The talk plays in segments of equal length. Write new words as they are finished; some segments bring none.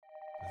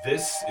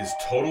This is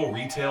Total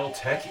Retail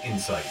Tech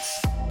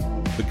Insights.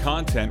 The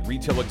content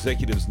retail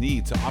executives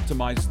need to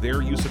optimize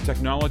their use of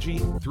technology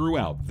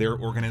throughout their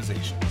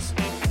organizations.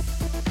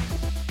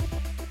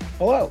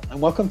 Hello, and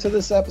welcome to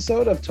this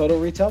episode of Total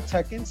Retail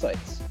Tech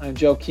Insights. I'm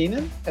Joe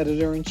Keenan,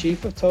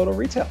 Editor-in-Chief of Total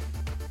Retail.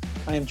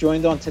 I am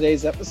joined on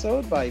today's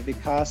episode by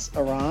Vikas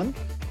Aran,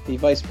 the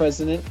Vice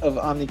President of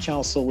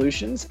Omnichannel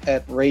Solutions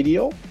at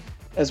Radial,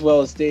 as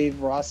well as Dave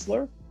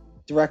Rossler,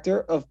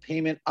 Director of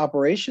Payment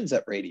Operations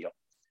at Radial.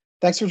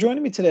 Thanks for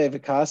joining me today,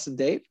 Vikas and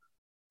Dave.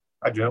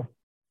 Hi, Joe.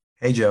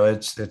 Hey, Joe.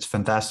 It's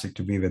fantastic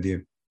to be with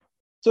you.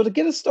 So to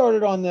get us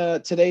started on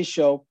today's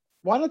show,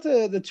 why don't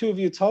the two of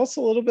you tell us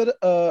a little bit,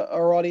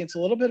 our audience,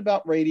 a little bit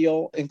about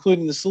Radial,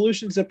 including the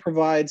solutions it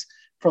provides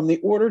from the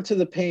order to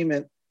the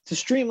payment to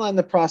streamline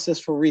the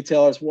process for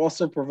retailers while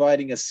also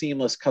providing a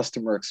seamless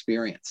customer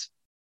experience.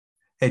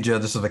 Hey, Joe,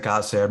 this is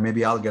Vikas here.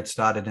 Maybe I'll get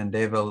started and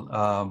Dave will,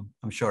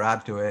 I'm sure,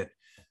 add to it.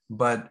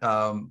 But,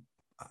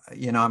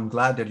 I'm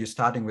glad that you're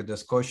starting with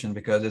this question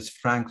because it's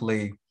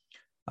frankly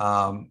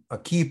a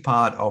key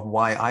part of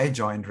why I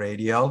joined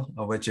Radial,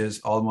 which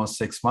is almost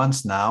 6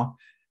 months now,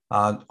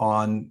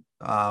 on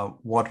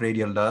what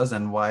Radial does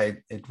and why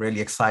it really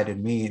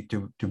excited me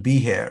to be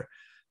here.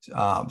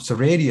 So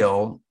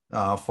Radial,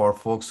 for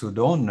folks who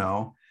don't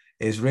know,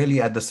 is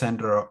really at the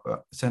center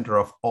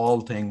of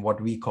all things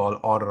what we call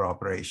order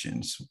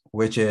operations,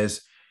 which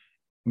is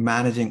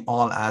managing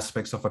all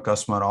aspects of a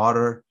customer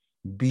order,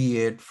 be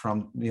it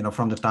from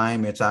the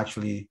time it's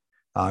actually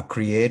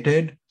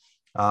created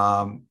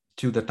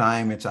to the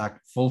time it's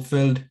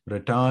fulfilled,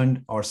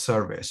 returned, or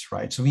serviced,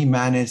 right? So we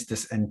manage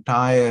this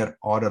entire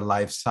order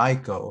life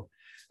cycle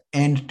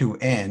end to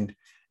end,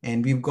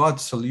 and we've got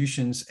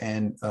solutions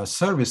and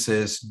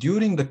services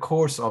during the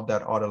course of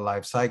that order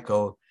life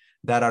cycle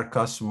that our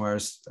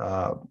customers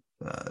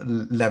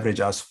leverage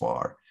us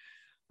for.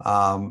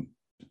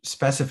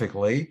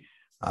 Specifically,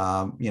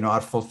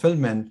 our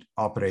fulfillment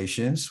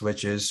operations,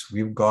 which is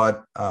we've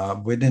got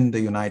within the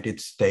United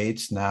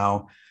States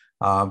now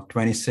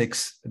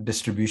 26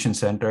 distribution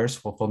centers,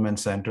 fulfillment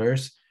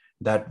centers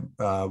that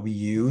we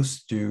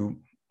use to,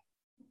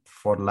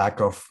 for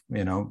lack of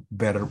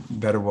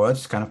better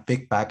words, kind of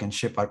pick, pack, and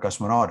ship our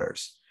customer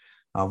orders.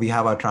 We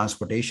have our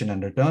transportation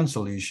and return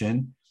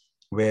solution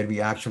where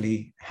we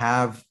actually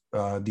have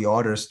the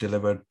orders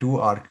delivered to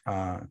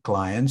our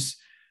clients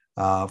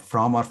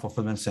from our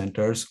fulfillment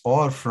centers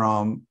or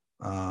from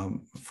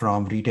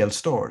retail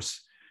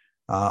stores.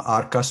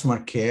 Our customer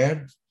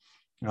care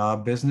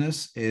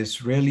business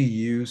is really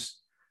used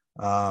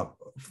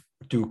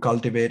to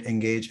cultivate,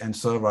 engage, and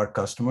serve our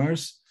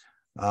customers.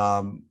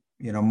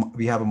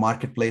 We have a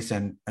marketplace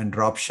and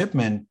drop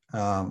shipment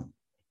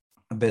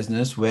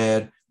business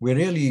where we're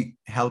really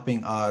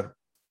helping our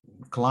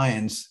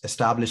clients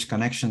establish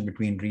connection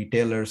between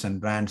retailers and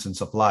brands and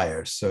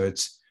suppliers. So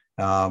it's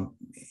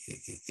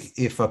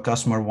if a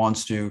customer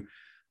wants to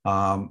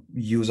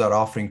use our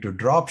offering to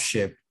drop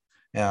ship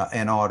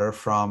an order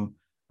from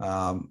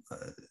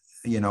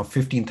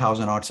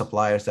 15,000 odd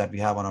suppliers that we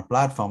have on our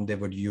platform, they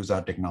would use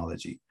our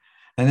technology.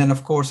 And then,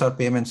 of course, our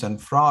payments and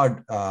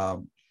fraud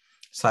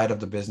side of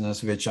the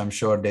business, which I'm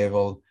sure Dave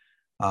will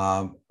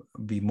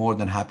be more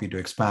than happy to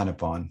expand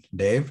upon.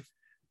 Dave?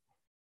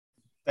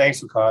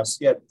 Thanks, Vikas.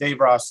 Yeah, Dave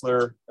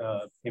Rossler,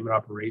 Payment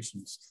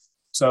Operations.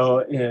 So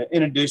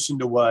in addition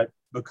to what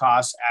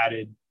Vikas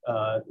added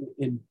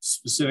in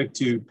specific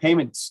to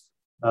payments,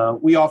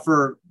 we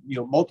offer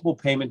multiple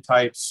payment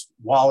types,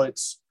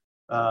 wallets,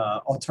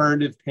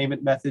 alternative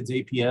payment methods,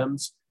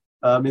 APMs,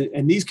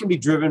 and these can be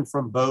driven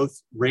from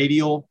both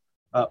Radial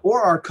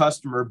or our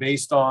customer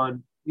based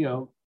on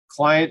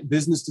client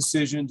business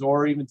decisions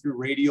or even through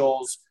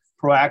Radial's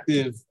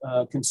proactive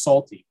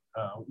consulting.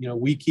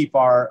 We keep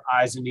our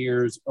eyes and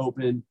ears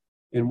open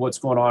in what's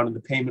going on in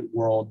the payment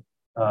world.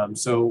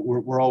 So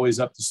we're always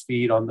up to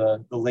speed on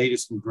the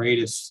latest and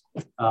greatest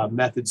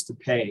methods to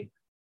pay.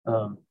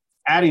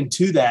 Adding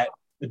to that,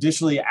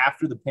 additionally,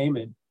 after the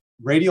payment,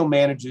 Radial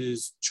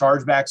manages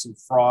chargebacks and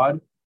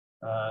fraud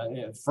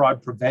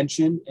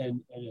prevention.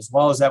 And as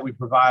well as that, we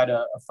provide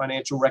a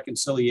financial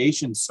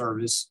reconciliation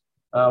service,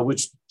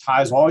 which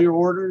ties all your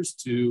orders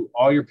to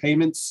all your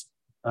payments.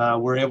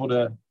 We're able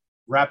to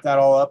wrap that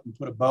all up and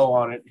put a bow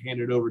on it and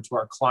hand it over to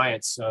our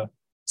clients.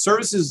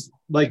 Services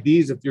like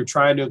these, if you're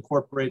trying to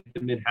incorporate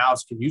them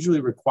in-house, can usually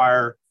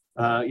require,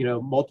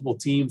 multiple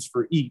teams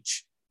for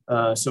each.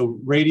 So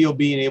Radial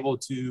being able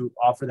to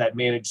offer that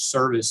managed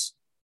service,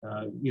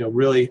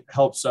 really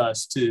helps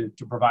us to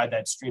provide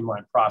that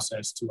streamlined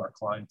process to our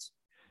clients.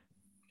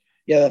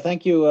 Yeah,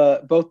 thank you,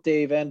 both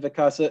Dave and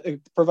Vikas.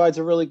 It provides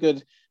a really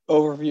good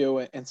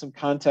overview and some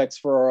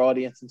context for our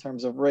audience in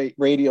terms of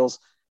Radial's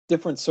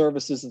different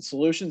services and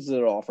solutions that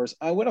it offers.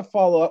 I want to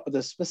follow up with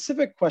a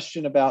specific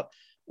question about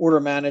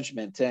order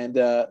management and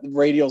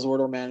Radial's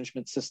order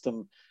management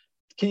system.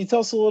 Can you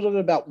tell us a little bit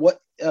about what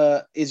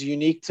is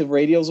unique to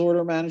Radial's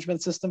order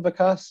management system,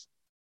 Vikas?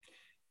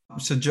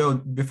 So, Joe,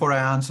 before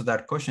I answer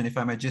that question, if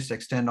I may just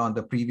extend on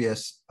the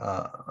previous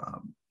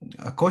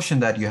question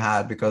that you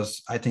had,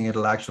 because I think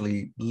it'll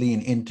actually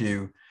lean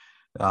into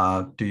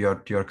to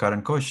your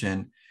current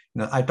question,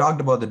 I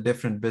talked about the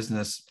different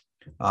business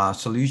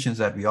solutions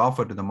that we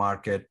offer to the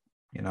market.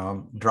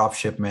 Drop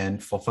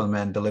shipment,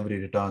 fulfillment, delivery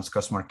returns,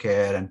 customer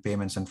care, and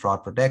payments and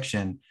fraud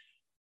protection.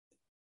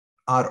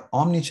 Our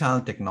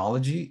omni-channel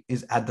technology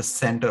is at the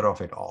center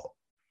of it all.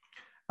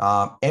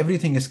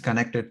 Everything is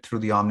connected through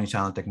the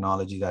omni-channel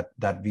technology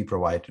that we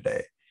provide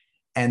today.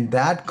 And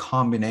that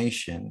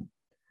combination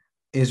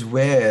is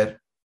where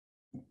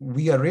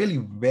we are really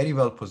very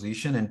well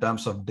positioned in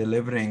terms of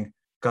delivering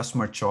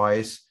customer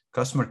choice,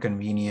 customer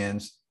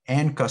convenience,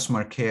 and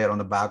customer care on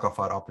the back of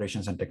our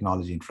operations and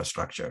technology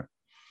infrastructure.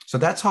 So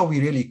that's how we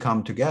really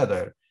come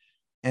together.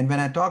 And when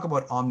I talk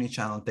about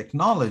omni-channel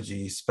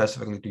technology,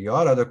 specifically to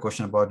your other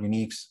question about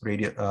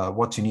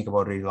what's unique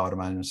about Radial Order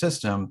Management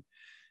System,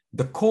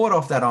 the core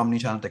of that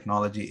omni-channel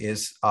technology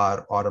is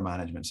our order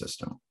management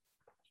system.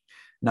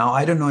 Now,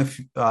 I don't know if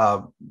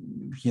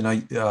you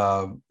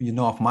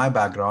know of my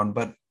background,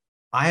 but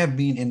I have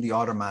been in the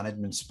order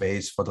management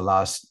space for the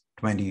last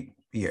 20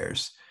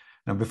 years.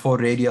 Now, before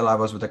Radial, I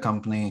was with a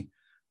company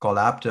called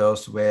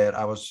Aptos, where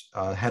I was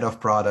head of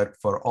product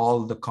for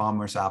all the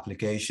commerce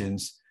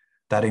applications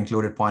that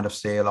included point of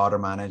sale, order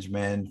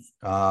management,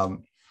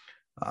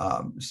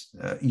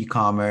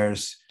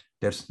 e-commerce,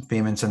 there's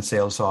payments and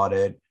sales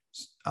audit.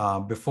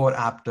 Before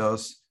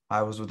Aptos,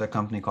 I was with a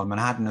company called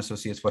Manhattan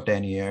Associates for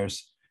 10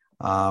 years,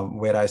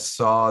 where I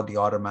saw the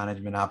order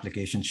management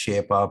application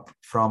shape up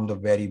from the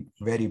very,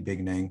 very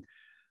beginning.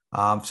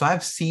 So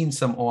I've seen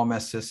some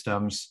OMS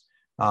systems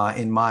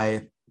during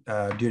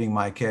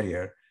my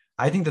career.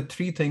 I think the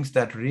three things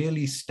that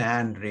really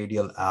stand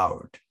Radial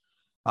out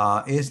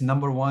is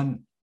number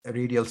one,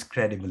 Radial's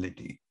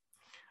credibility.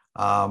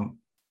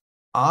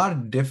 Our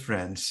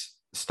difference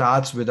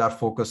starts with our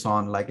focus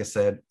on, like I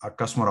said, our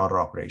customer order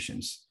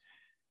operations.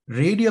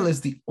 Radial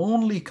is the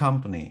only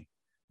company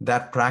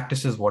that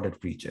practices what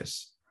it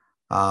preaches.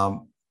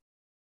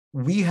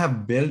 We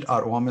have built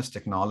our OMS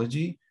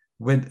technology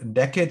with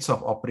decades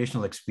of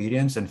operational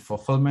experience in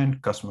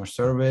fulfillment, customer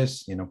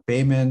service,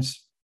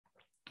 payments.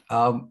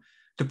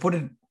 To put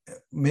it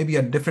maybe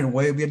a different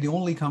way, we are the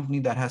only company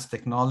that has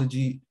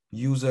technology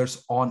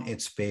users on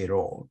its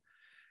payroll,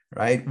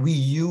 right? We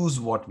use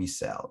what we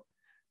sell.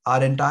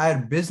 Our entire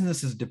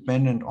business is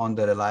dependent on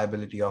the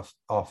reliability of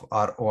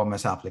our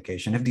OMS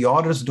application. If the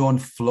orders don't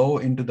flow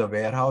into the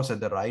warehouse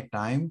at the right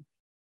time,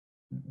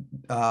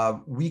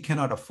 we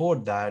cannot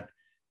afford that,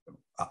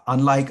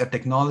 unlike a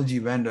technology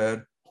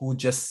vendor who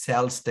just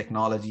sells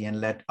technology and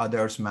let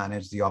others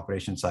manage the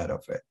operation side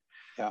of it.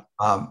 Yeah.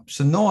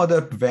 So no other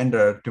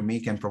vendor to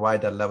me can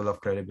provide that level of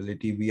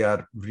credibility. We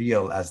are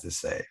real, as they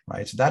say,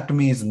 right? So that to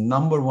me is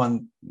number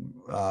one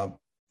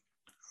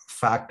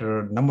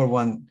factor, number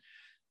one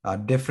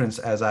difference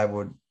as I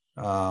would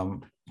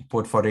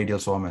put for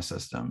Radial's OMS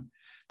system.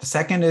 The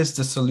second is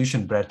the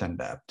solution breadth and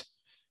depth.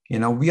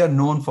 We are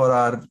known for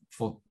our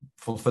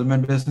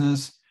fulfillment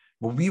business,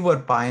 but we were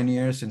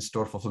pioneers in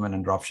store fulfillment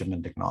and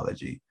dropshipment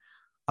technology.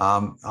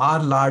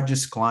 Our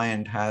largest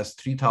client has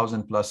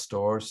 3,000 plus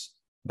stores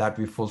that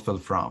we fulfill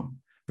from.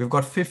 We've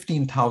got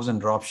 15,000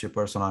 drop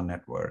shippers on our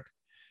network.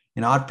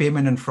 Our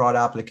payment and fraud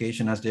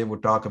application, as Dave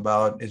would talk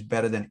about, is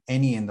better than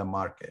any in the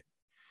market.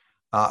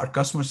 Our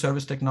customer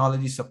service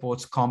technology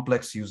supports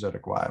complex user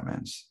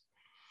requirements.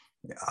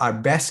 Our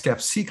best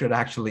kept secret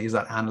actually is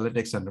our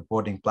analytics and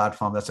reporting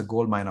platform. That's a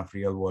goldmine of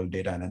real world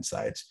data and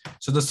insights.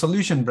 So the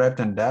solution breadth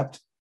and depth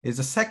is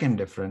the second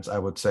difference, I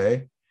would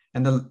say.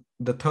 And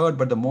the third,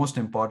 but the most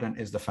important,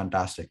 is the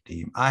fantastic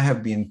team. I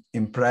have been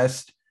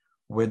impressed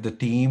with the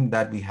team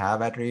that we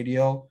have at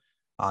Radial,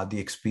 the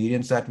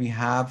experience that we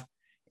have.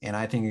 And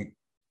I think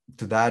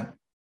to that,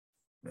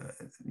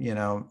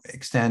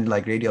 extent,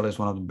 like Radial is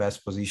one of the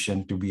best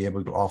positioned to be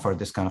able to offer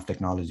this kind of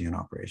technology and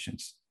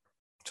operations.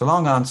 It's a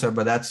long answer,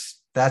 but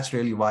that's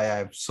really why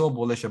I'm so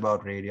bullish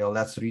about Radial.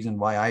 That's the reason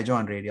why I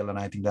joined Radial. And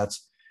I think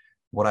that's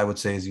what I would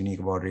say is unique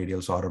about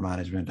Radial's order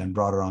management and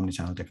broader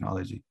omnichannel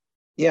technology.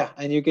 Yeah,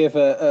 and you gave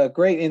a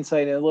great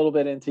insight a little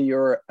bit into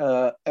your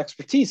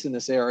expertise in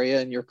this area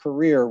and your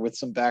career with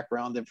some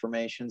background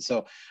information.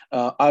 So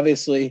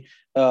obviously,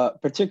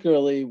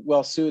 particularly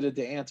well suited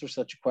to answer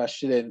such a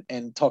question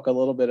and talk a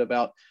little bit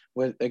about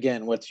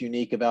what's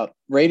unique about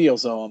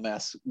Radial's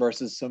OMS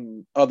versus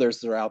some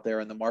others that are out there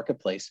in the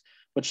marketplace.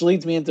 Which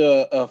leads me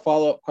into a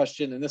follow-up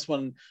question, and this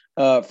one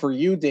for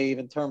you, Dave,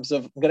 in terms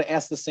of, I'm going to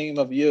ask the same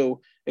of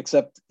you,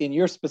 except in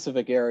your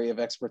specific area of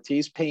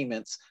expertise,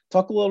 payments.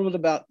 Talk a little bit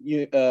about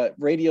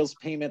Radial's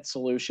payment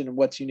solution and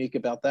what's unique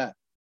about that.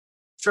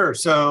 Sure.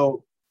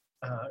 So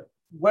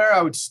where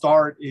I would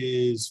start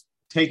is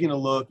taking a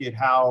look at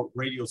how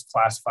Radial's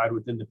classified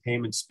within the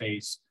payment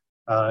space.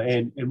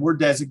 And we're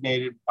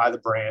designated by the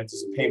brands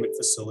as a payment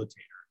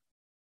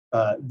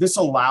facilitator. This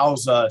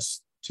allows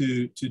us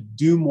to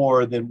do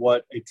more than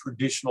what a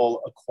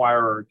traditional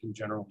acquirer can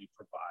generally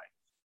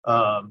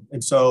provide.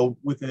 And so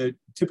with a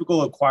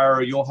typical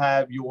acquirer, you'll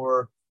have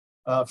your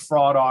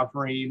fraud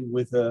offering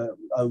with a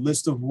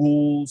list of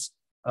rules,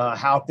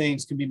 how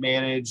things can be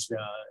managed,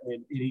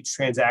 and each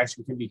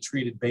transaction can be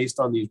treated based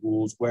on these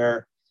rules,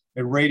 where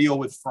at Radial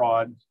with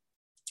fraud,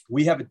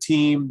 we have a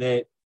team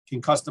that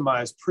can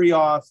customize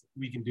pre-auth.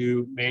 We can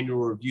do manual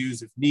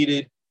reviews if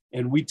needed.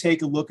 And we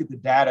take a look at the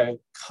data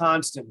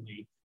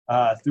constantly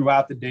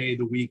throughout the day,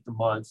 the week, the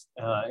month.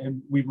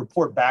 And we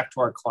report back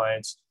to our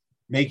clients,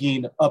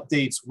 making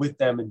updates with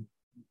them and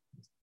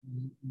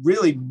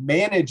really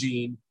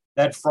managing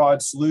that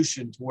fraud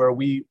solution to where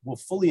we will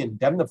fully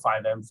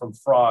indemnify them from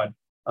fraud.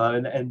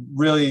 And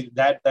really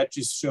that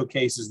just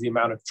showcases the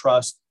amount of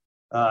trust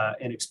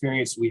and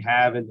experience we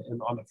have and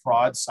on the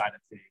fraud side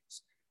of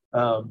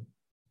things.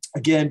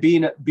 Again,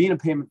 being a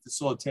payment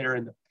facilitator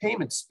in the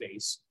payment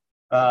space,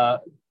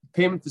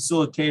 payment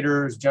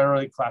facilitators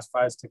generally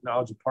classified as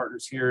technology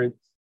partners here.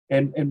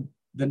 And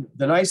the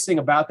nice thing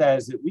about that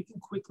is that we can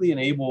quickly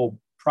enable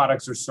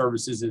products or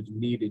services as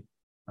needed.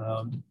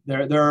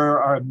 There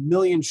are a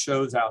million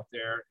shows out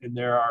there, and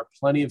there are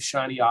plenty of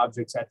shiny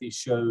objects at these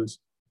shows.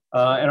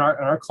 And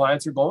our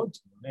clients are going to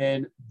them,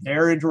 and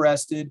they're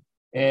interested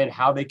in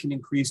how they can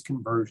increase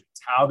conversions,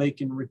 how they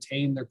can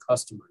retain their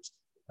customers,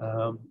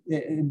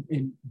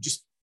 and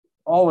just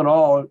all in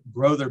all,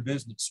 grow their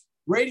business.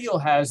 Radial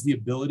has the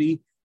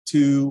ability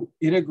to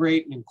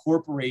integrate and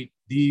incorporate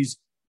these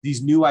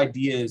new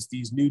ideas,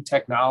 these new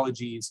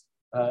technologies,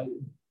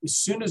 as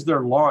soon as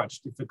they're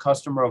launched, if a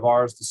customer of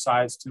ours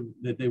decides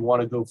that they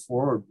want to go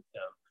forward with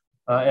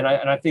them.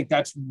 And I think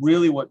that's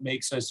really what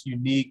makes us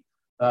unique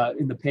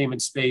in the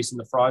payment space and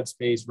the fraud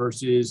space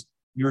versus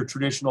your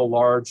traditional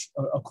large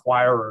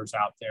acquirers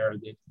out there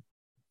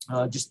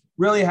that just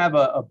really have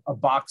a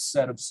box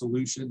set of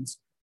solutions,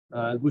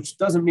 which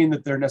doesn't mean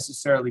that they're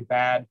necessarily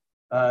bad.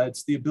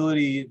 It's the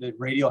ability that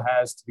Radial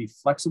has to be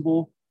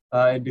flexible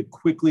and to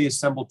quickly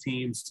assemble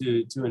teams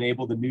to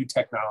enable the new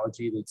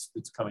technology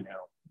that's coming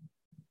out.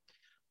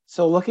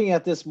 So looking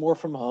at this more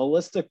from a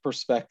holistic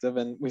perspective,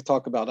 and we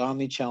talk about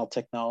omni-channel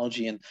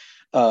technology and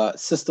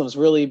systems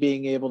really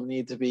being able to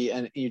need to be,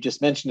 and you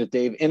just mentioned it,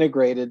 Dave,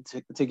 integrated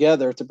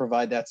together to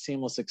provide that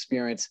seamless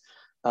experience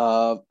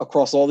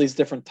across all these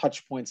different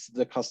touch points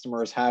the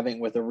customer is having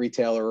with a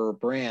retailer or a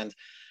brand.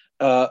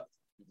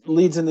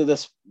 Leads into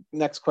this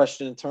next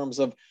question in terms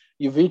of,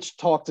 you've each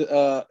talked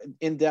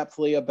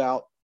in-depthly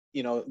about,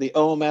 the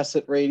OMS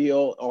at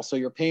Radial, also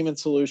your payment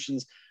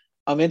solutions.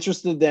 I'm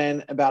interested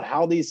then about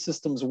how these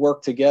systems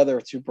work together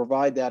to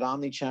provide that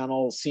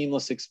omni-channel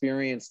seamless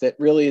experience that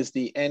really is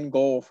the end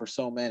goal for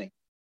so many.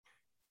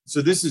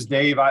 So this is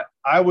Dave.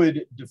 I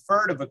would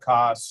defer to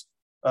Vikas,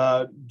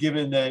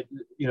 given that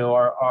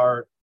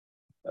our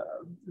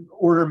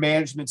order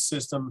management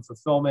system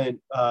fulfillment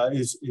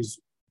is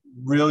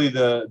really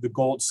the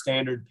gold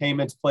standard.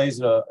 Payments plays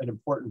an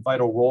important,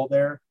 vital role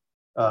there.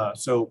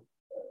 So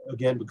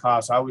again,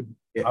 Vikas, I would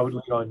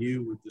lean on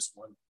you with this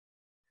one.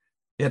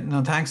 Yeah,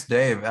 no, thanks,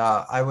 Dave.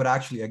 I would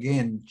actually,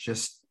 again,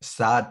 just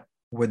start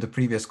with the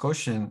previous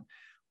question,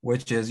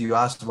 which is you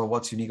asked about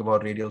what's unique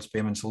about Radial's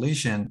payment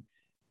solution.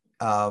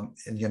 And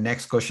your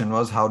next question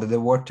was, how do they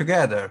work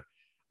together?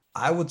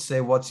 I would say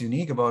what's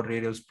unique about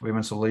Radial's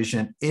payment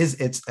solution is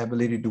its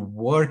ability to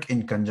work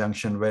in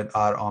conjunction with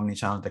our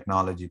omnichannel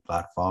technology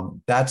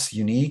platform. That's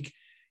unique,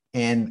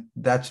 and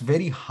that's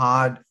very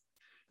hard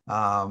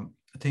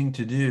thing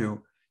to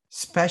do,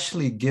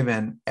 especially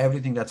given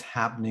everything that's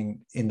happening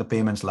in the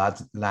payments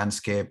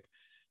landscape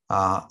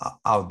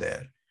out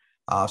there.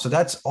 So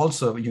that's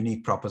also a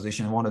unique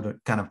proposition. I wanted to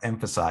kind of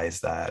emphasize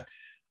that.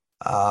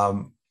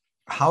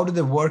 How do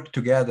they work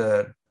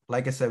together?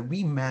 Like I said,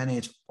 we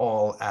manage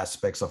all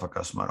aspects of a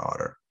customer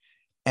order.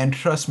 And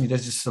trust me,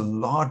 there's just a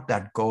lot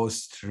that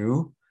goes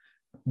through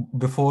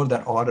before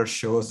that order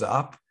shows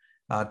up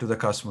to the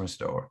customer's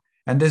door.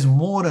 And there's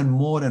more and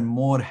more and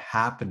more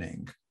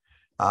happening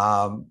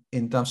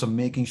in terms of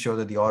making sure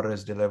that the order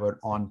is delivered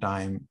on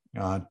time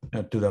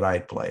to the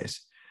right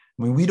place.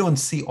 I mean, we don't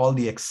see all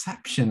the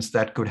exceptions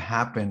that could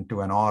happen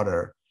to an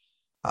order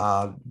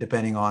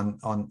depending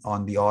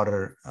on the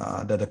order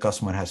that the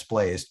customer has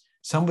placed.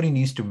 Somebody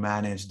needs to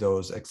manage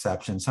those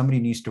exceptions. Somebody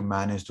needs to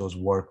manage those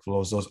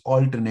workflows, those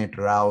alternate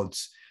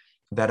routes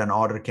that an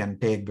order can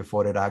take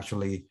before it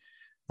actually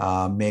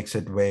makes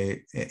its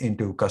way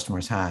into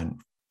customer's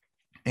hand.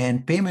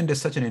 And payment is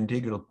such an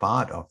integral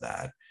part of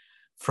that.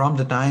 From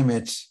the time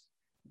it's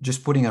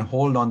just putting a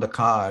hold on the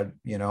card,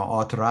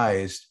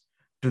 authorized,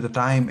 to the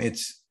time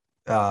it's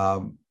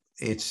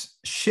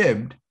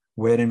shipped,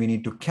 wherein we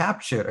need to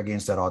capture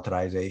against that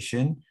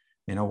authorization.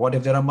 What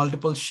if there are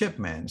multiple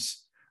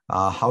shipments?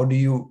 How do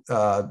you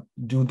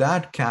do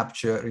that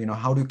capture?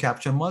 How do you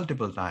capture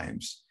multiple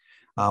times?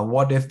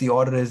 What if the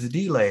order is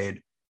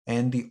delayed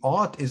and the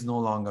auth is no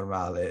longer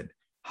valid?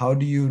 How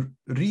do you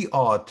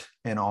re-auth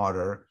an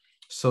order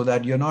so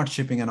that you're not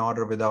shipping an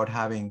order without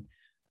having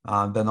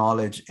the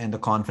knowledge and the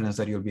confidence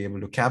that you'll be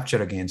able to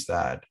capture against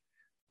that?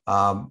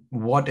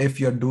 What if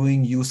you're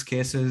doing use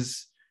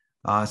cases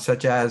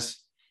such as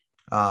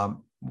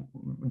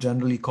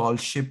generally called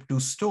ship to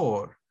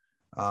store,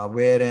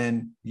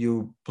 wherein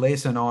you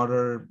place an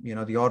order,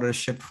 the order is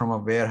shipped from a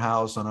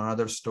warehouse on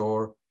another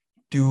store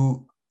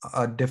to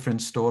a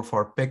different store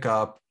for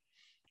pickup.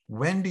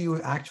 When do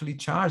you actually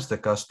charge the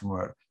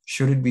customer?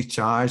 Should it be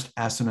charged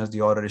as soon as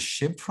the order is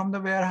shipped from the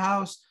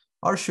warehouse,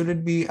 or should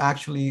it be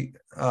actually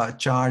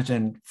charged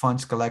and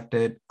funds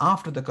collected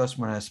after the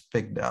customer has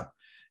picked up?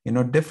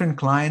 Different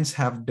clients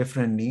have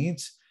different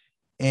needs,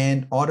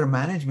 and order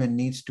management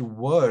needs to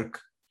work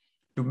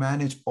to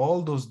manage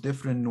all those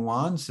different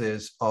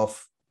nuances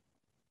of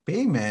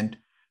payment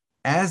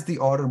as the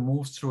order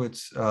moves through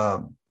its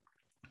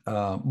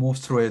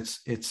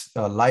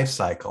life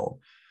cycle.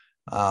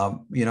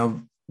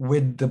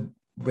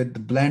 With the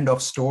blend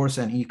of stores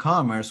and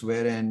e-commerce,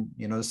 wherein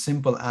the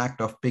simple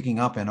act of picking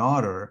up an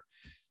order,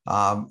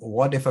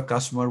 what if a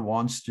customer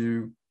wants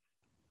to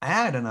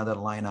add another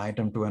line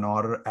item to an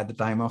order at the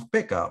time of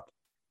pickup?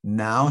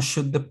 Now,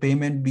 should the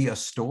payment be a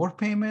store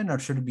payment or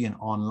should it be an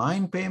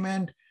online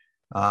payment?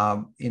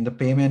 In the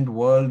payment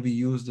world, we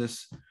use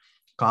this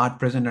card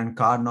present and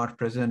card not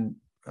present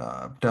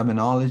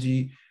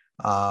terminology,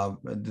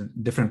 the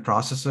different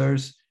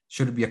processors.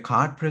 Should it be a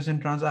card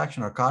present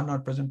transaction or card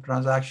not present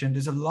transaction?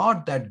 There's a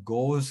lot that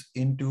goes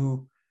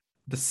into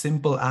the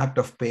simple act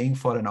of paying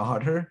for an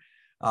order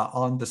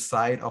on the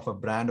side of a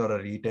brand or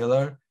a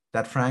retailer,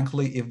 that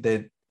frankly,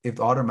 if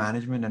order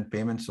management and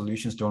payment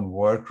solutions don't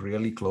work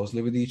really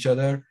closely with each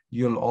other,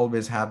 you'll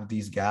always have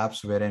these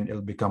gaps wherein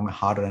it'll become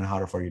harder and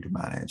harder for you to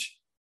manage.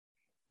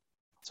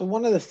 So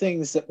one of the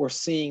things that we're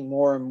seeing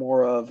more and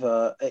more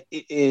of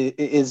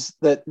is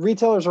that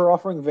retailers are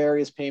offering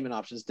various payment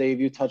options.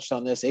 Dave, you touched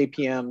on this,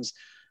 APMs,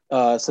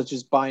 such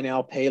as buy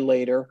now, pay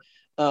later.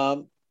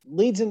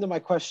 Leads into my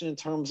question in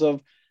terms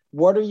of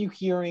what are you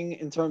hearing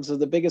in terms of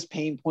the biggest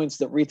pain points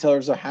that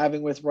retailers are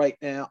having right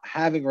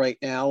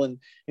now, and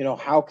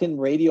how can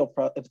Radial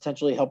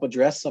potentially help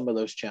address some of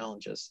those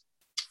challenges?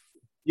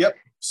 Yep.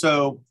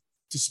 So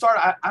to start,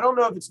 I don't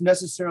know if it's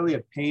necessarily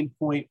a pain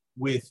point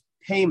with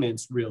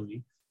payments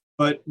really,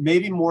 but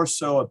maybe more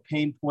so a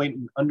pain point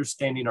in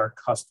understanding our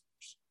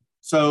customers.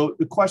 So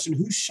the question,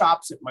 who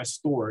shops at my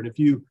store? And if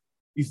you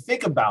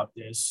think about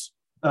this,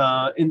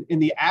 in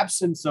the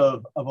absence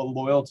of a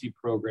loyalty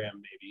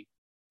program, maybe,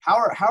 how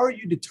are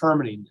you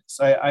determining this?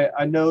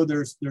 I know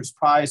there's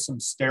probably some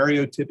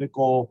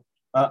stereotypical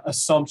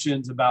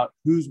assumptions about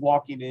who's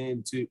walking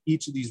into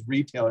each of these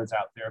retailers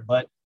out there,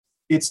 but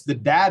it's the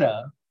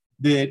data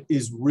that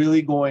is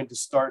really going to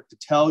start to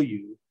tell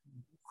you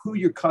who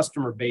your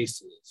customer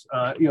base is.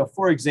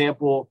 For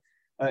example,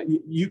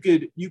 you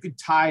could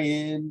tie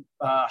in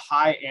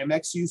high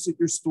Amex use at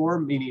your store,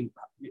 meaning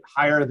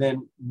higher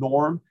than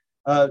norm,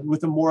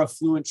 with a more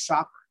affluent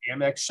shopper.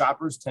 Amex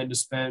shoppers tend to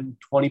spend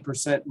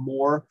 20%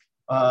 more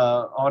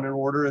on an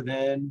order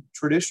than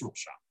traditional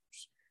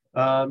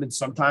shoppers, and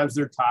sometimes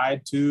they're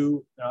tied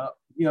to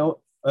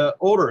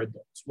older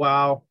adults.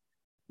 While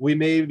we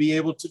may be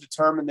able to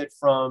determine that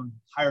from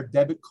higher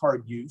debit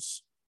card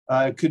use,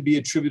 it could be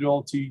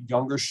attributable to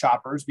younger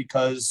shoppers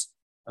because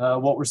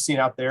what we're seeing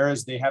out there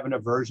is they have an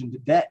aversion to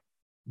debt.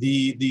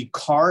 The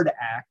Card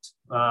Act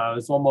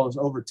is almost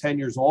over 10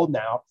 years old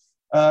now.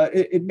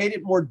 It made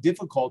it more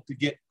difficult to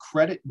get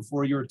credit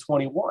before you were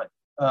 21.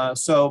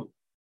 So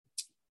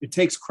it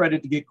takes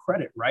credit to get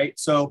credit, right?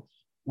 So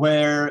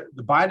where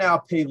the buy now,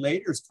 pay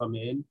laters come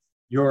in,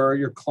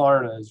 your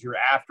Klarnas, your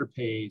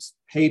Afterpays,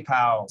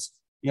 PayPals,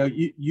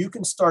 you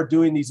can start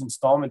doing these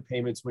installment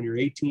payments when you're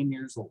 18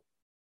 years old.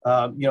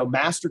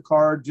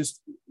 MasterCard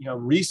just,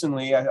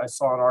 recently I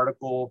saw an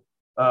article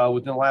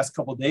within the last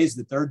couple of days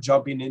that they're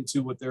jumping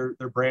into what their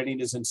branding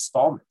is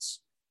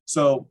installments.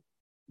 So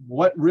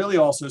what really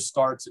also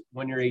starts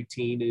when you're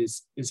 18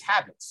 is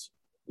habits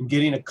and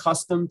getting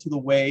accustomed to the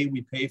way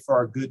we pay for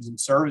our goods and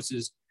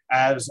services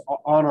as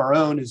on our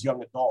own as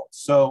young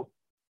adults. So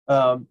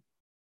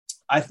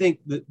I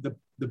think the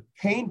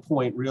pain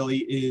point really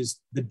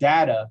is the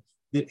data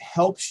that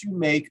helps you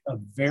make a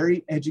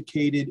very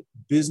educated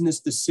business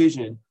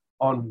decision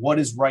on what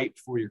is right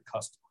for your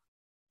customer.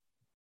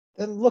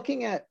 Then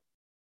looking at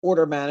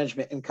order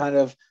management and kind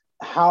of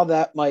how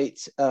that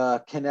might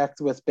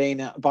connect with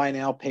buy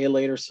now, pay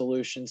later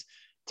solutions.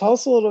 Tell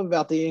us a little bit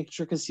about the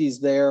intricacies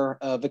there,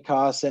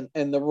 Vikas,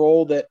 and the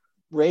role that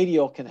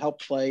Radial can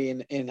help play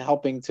in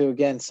helping to,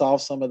 again,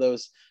 solve some of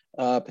those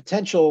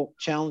potential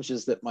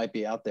challenges that might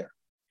be out there.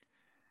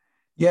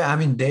 Yeah, I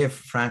mean, Dave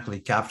frankly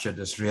captured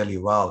this really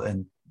well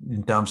in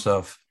terms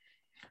of,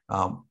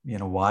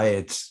 why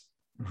it's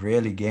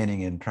really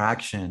gaining in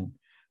traction.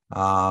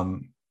 I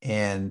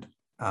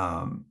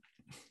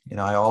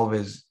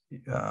always,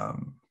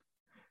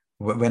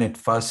 when it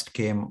first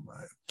came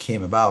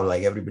about,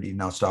 like everybody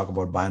now talk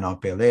about buy now,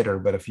 pay later,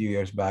 but a few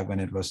years back when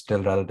it was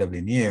still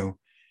relatively new,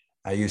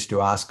 I used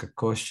to ask a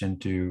question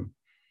to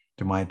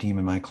my team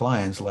and my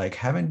clients, like,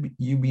 haven't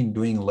you been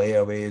doing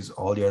layaways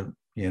all your,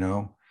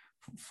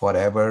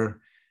 forever?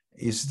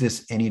 Is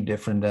this any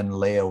different than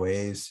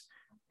layaways?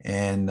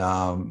 And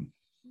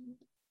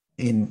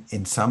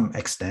in some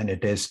extent,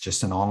 it is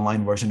just an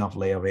online version of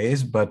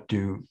layaways. But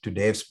to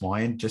Dave's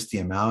point, just the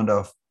amount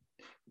of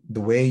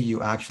the way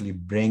you actually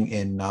bring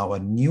in now a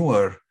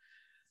newer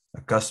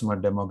customer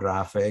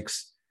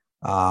demographics,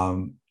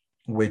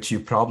 which you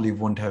probably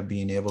wouldn't have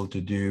been able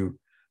to do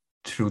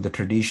through the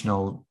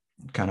traditional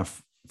kind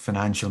of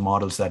financial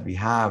models that we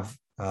have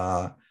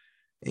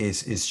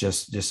is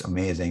just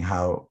amazing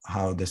how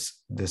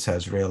this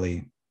has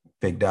really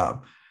picked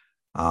up.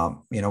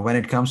 When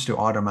it comes to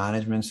order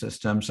management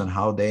systems and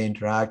how they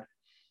interact,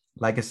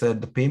 like I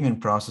said, the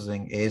payment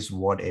processing is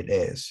what it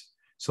is.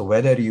 So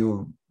whether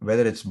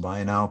it's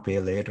buy now, pay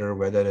later,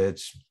 whether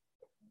it's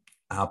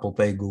Apple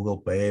Pay, Google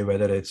Pay,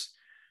 whether it's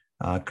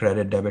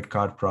credit, debit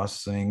card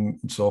processing,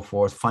 and so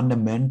forth,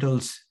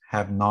 fundamentals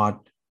have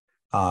not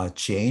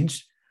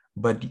changed.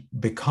 But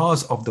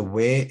because of the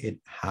way it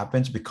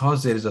happens,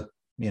 because there is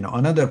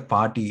another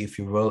party, if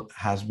you will,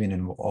 has been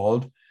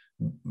involved,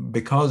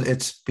 because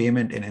it's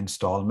payment in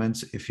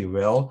installments, if you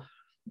will,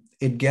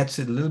 it gets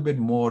a little bit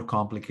more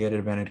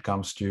complicated when it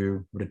comes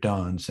to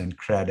returns and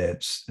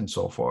credits and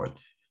so forth.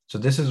 So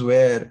this is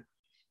where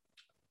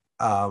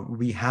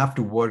we have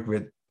to work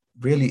with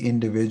really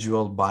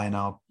individual buy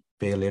now,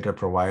 pay later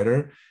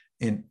provider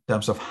in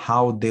terms of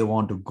how they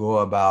want to go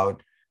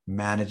about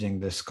managing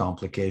these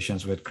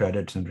complications with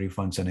credits and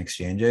refunds and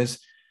exchanges.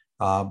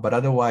 But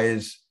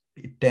otherwise,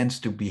 it tends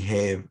to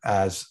behave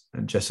as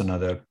just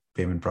another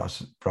payment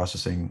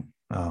processing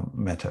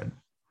method.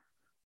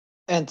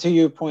 And to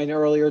your point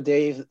earlier,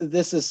 Dave,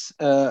 this is,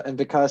 and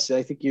because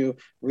I think you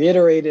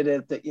reiterated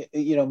it,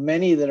 that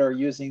many that are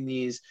using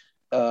these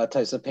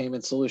types of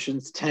payment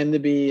solutions tend to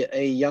be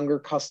a younger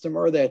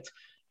customer that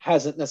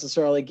hasn't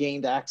necessarily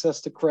gained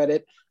access to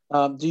credit.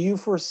 Do you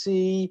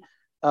foresee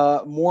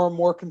more and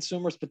more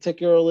consumers,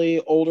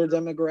 particularly older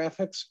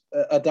demographics,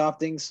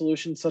 adopting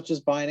solutions such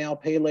as buy now,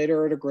 pay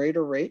later at a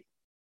greater rate?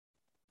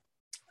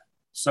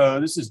 So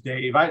this is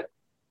Dave. I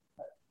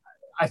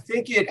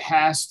think it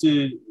has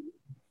to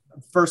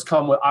first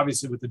come with,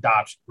 obviously, with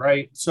adoption,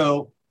 right?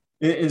 So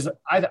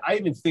I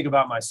even think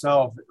about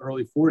myself,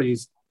 early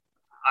 40s.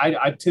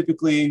 I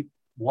typically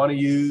want to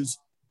use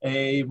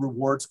a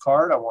rewards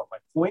card. I want my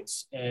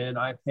points, and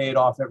I pay it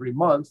off every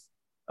month.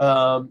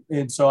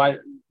 And so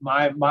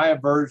my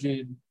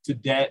aversion to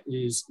debt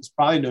is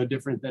probably no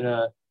different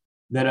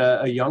than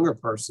a younger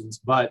person's.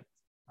 But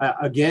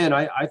again,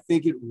 I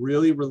think it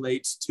really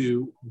relates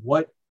to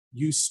what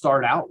you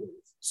start out with.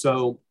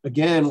 So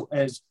again,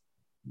 as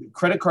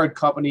credit card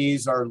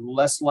companies are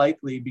less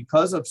likely,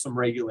 because of some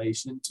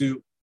regulation,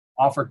 to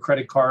offer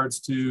credit cards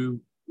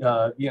to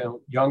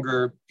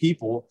younger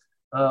people.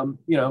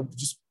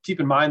 Just keep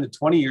in mind that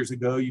 20 years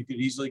ago, you could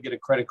easily get a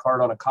credit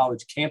card on a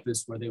college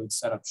campus where they would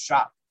set up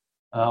shop.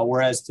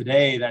 Whereas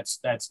today, that's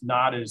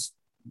not as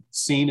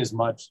seen as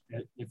much,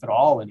 if at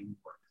all,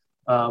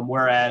 anymore.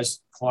 Whereas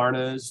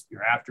Klarna's,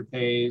 your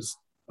Afterpays,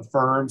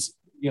 Affirms,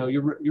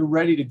 you're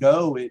ready to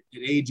go at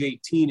age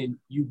 18, and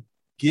you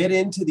get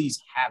into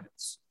these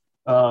habits.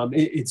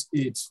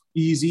 It's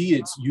easy,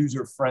 it's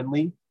user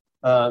friendly.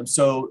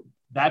 So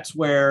that's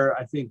where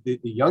I think the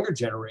younger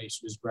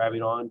generation is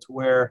grabbing on, to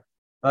where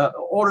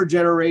older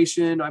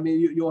generation, I mean,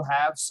 you'll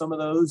have some of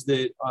those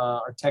that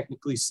are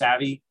technically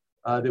savvy,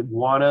 that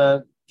want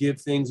to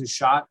give things a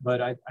shot,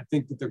 but I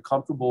think that they're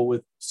comfortable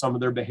with some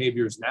of their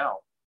behaviors now.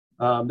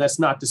 That's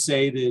not to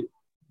say that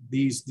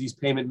these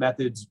payment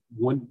methods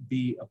wouldn't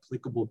be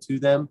applicable to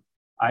them.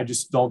 I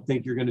just don't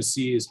think you're going to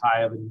see as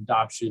high of an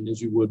adoption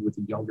as you would with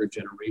the younger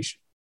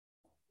generation.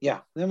 Yeah,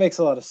 that makes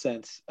a lot of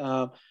sense.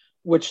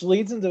 Which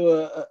leads into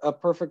a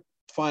perfect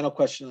final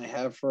question I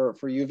have for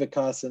you,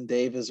 Vikas, and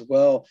Dave as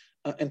well.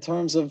 In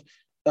terms of,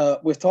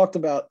 we've talked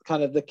about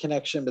kind of the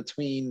connection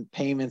between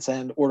payments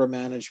and order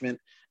management.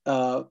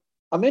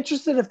 I'm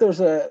interested if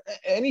there's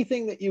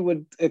anything that you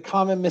would, a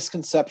common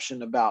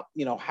misconception about,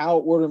 how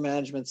order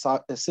management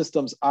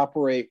systems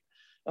operate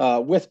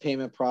with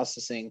payment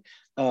processing.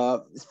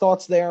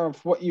 Thoughts there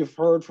of what you've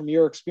heard from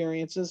your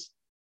experiences?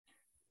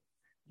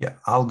 Yeah,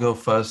 I'll go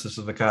first. This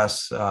is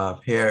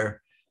Vikas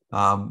here.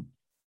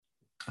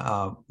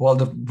 Well,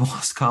 the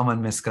most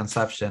common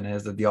misconception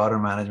is that the order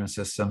management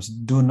systems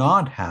do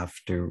not have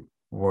to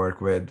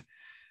work with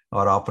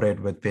or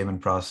operate with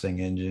payment processing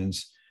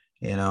engines.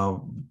 It's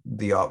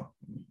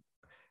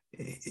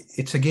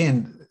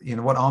again,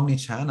 what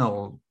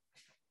omnichannel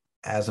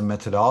as a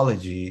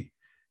methodology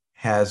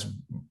has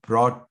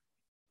brought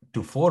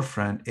to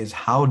forefront is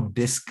how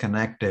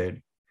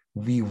disconnected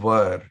we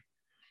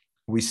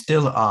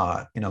still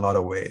are in a lot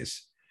of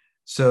ways.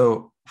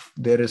 So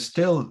there is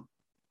still,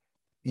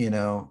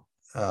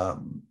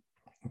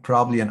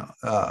 probably an,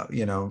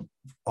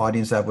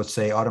 audience that would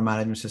say order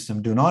management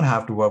system do not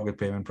have to work with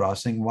payment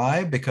processing.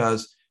 Why?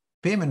 Because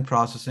payment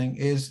processing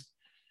is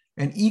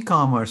an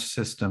e-commerce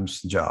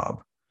system's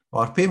job,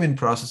 or payment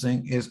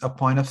processing is a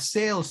point of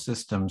sale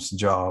system's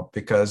job,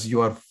 because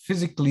you are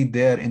physically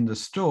there in the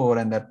store,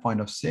 and that point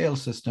of sale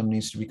system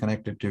needs to be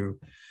connected to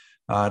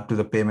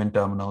the payment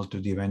terminal, to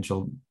the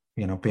eventual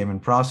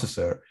payment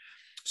processor.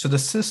 So the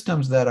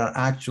systems that are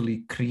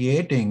actually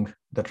creating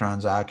the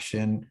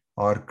transaction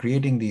or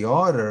creating the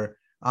order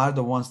are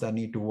the ones that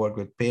need to work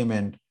with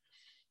payment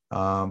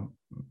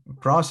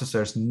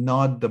processors,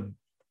 not the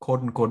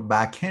quote unquote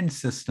backend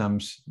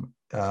systems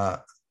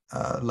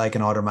like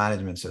an order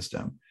management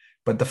system.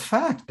 But the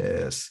fact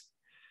is,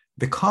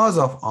 because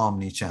of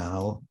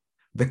omnichannel,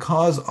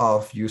 because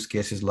of use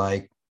cases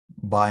like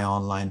buy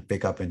online,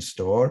 pick up in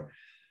store,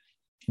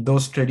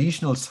 those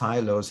traditional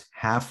silos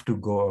have to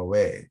go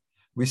away.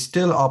 We're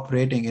still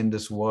operating in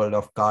this world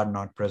of card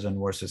not present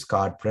versus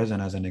card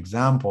present as an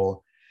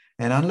example.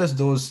 And unless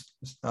those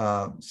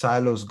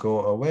silos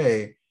go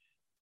away,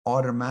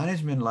 order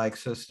management like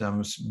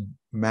systems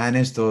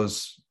manage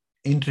those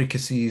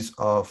intricacies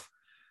of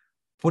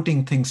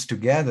putting things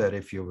together,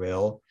 if you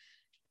will.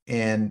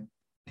 And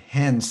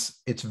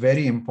hence, it's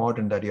very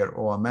important that your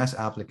OMS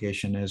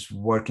application is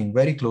working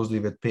very closely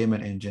with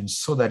payment engines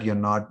so that you're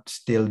not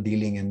still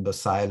dealing in the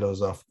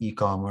silos of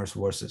e-commerce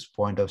versus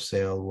point of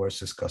sale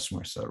versus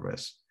customer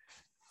service.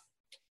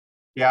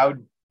 Yeah,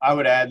 I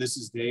would add, this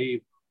is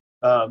Dave.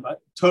 I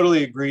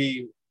totally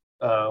agree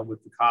with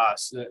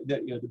Vikas.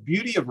 The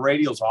beauty of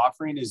Radial's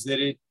offering is that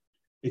it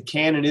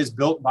can and is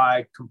built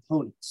by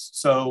components.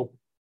 So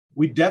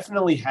we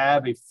definitely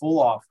have a full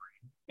offering,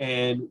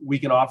 and we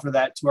can offer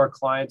that to our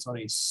clients on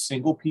a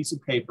single piece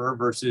of paper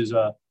versus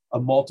a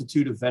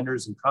multitude of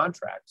vendors and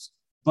contracts.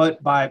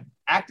 But by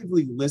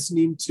actively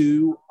listening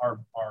to our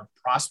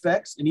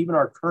prospects and even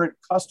our current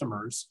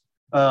customers,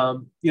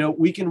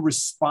 we can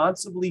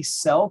responsibly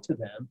sell to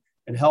them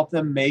and help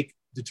them make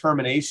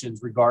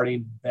determinations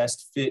regarding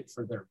best fit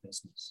for their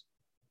business.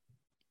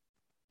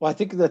 Well, I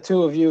think the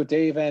two of you,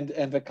 Dave and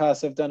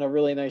Vikas, have done a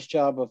really nice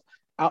job of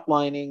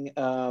outlining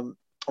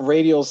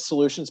Radial's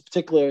solutions,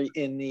 particularly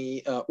in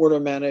the order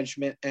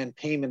management and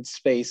payment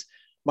space.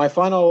 My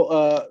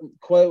final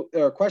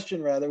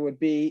question would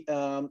be,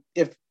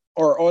 if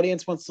our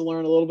audience wants to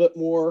learn a little bit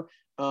more,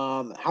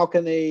 how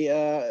can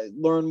they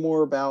learn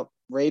more about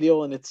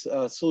Radial and its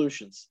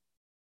solutions?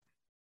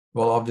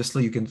 Well,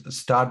 obviously, you can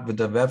start with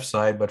the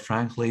website, but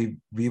frankly,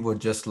 we would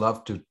just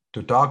love to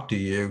talk to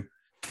you.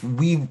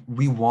 We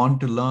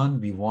want to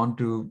learn. We want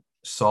to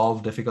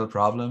solve difficult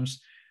problems.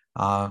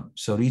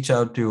 So reach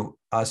out to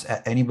us,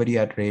 anybody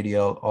at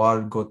Radial, or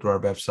go to our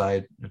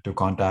website to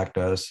contact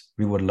us.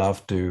 We would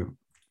love to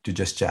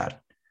just chat.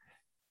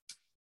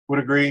 Would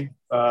agree.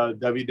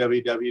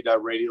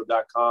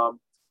 www.radial.com.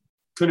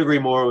 Couldn't agree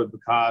more with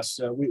Vikas.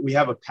 We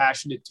have a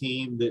passionate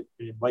team that,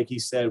 like he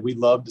said, we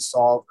love to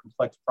solve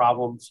complex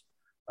problems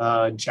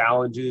and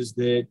challenges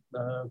that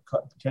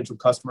potential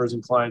customers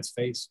and clients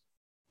face.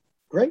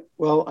 Great.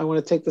 Well, I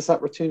want to take this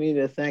opportunity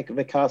to thank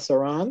Vikas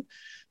Saran,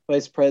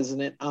 Vice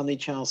President,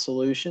 Omnichannel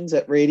Solutions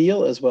at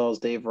Radial, as well as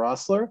Dave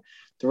Rossler,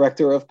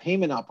 Director of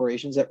Payment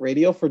Operations at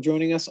Radial, for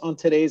joining us on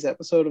today's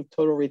episode of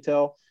Total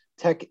Retail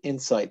Tech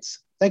Insights.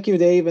 Thank you,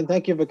 Dave, and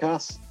thank you,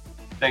 Vikas.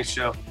 Thanks,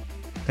 Joe.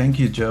 Thank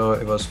you, Joe.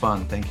 It was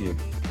fun. Thank you.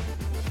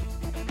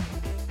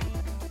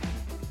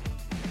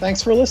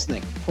 Thanks for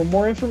listening. For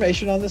more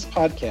information on this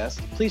podcast,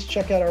 please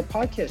check out our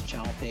podcast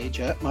channel page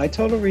at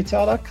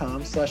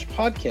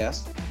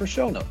mytotalretail.com/podcast for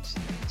show notes.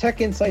 Tech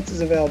Insights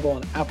is available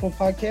on Apple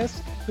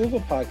Podcasts,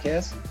 Google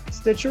Podcasts,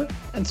 Stitcher,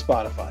 and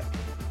Spotify.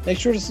 Make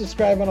sure to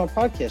subscribe on our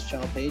podcast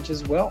channel page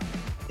as well.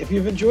 If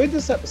you've enjoyed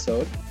this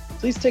episode,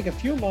 please take a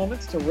few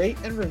moments to rate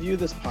and review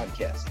this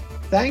podcast.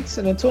 Thanks,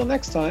 and until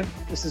next time,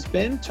 this has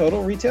been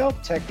Total Retail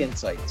Tech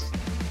Insights.